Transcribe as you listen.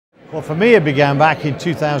Well, for me, it began back in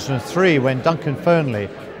 2003 when Duncan Fernley,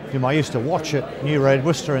 whom I used to watch at New Road,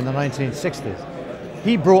 Worcester in the 1960s,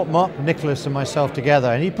 he brought Mark, Nicholas and myself together,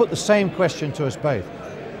 and he put the same question to us both.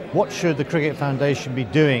 What should the Cricket Foundation be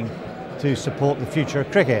doing to support the future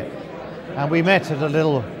of cricket? And we met at a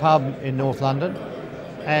little pub in North London,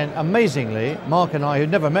 and amazingly, Mark and I, who'd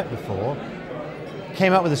never met before,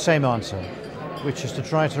 came up with the same answer, which is to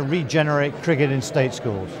try to regenerate cricket in state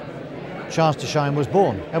schools. Chance to Shine was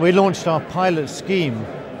born, and we launched our pilot scheme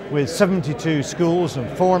with 72 schools and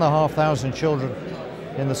 4,500 children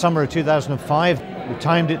in the summer of 2005. We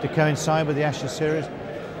timed it to coincide with the Ashes series.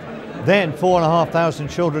 Then 4,500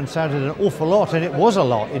 children sounded an awful lot, and it was a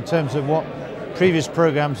lot in terms of what previous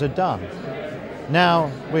programs had done. Now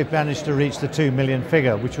we've managed to reach the 2 million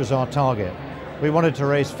figure, which was our target. We wanted to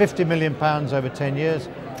raise £50 million over 10 years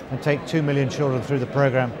and take 2 million children through the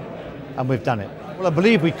program, and we've done it. Well, I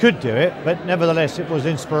believe we could do it, but nevertheless it was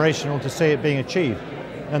inspirational to see it being achieved.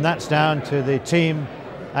 And that's down to the team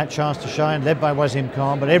at Chance to Shine, led by Wasim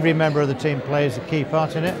Khan, but every member of the team plays a key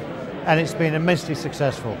part in it, and it's been immensely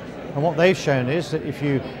successful. And what they've shown is that if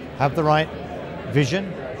you have the right vision,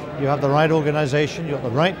 you have the right organisation, you've got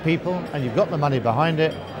the right people, and you've got the money behind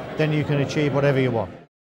it, then you can achieve whatever you want.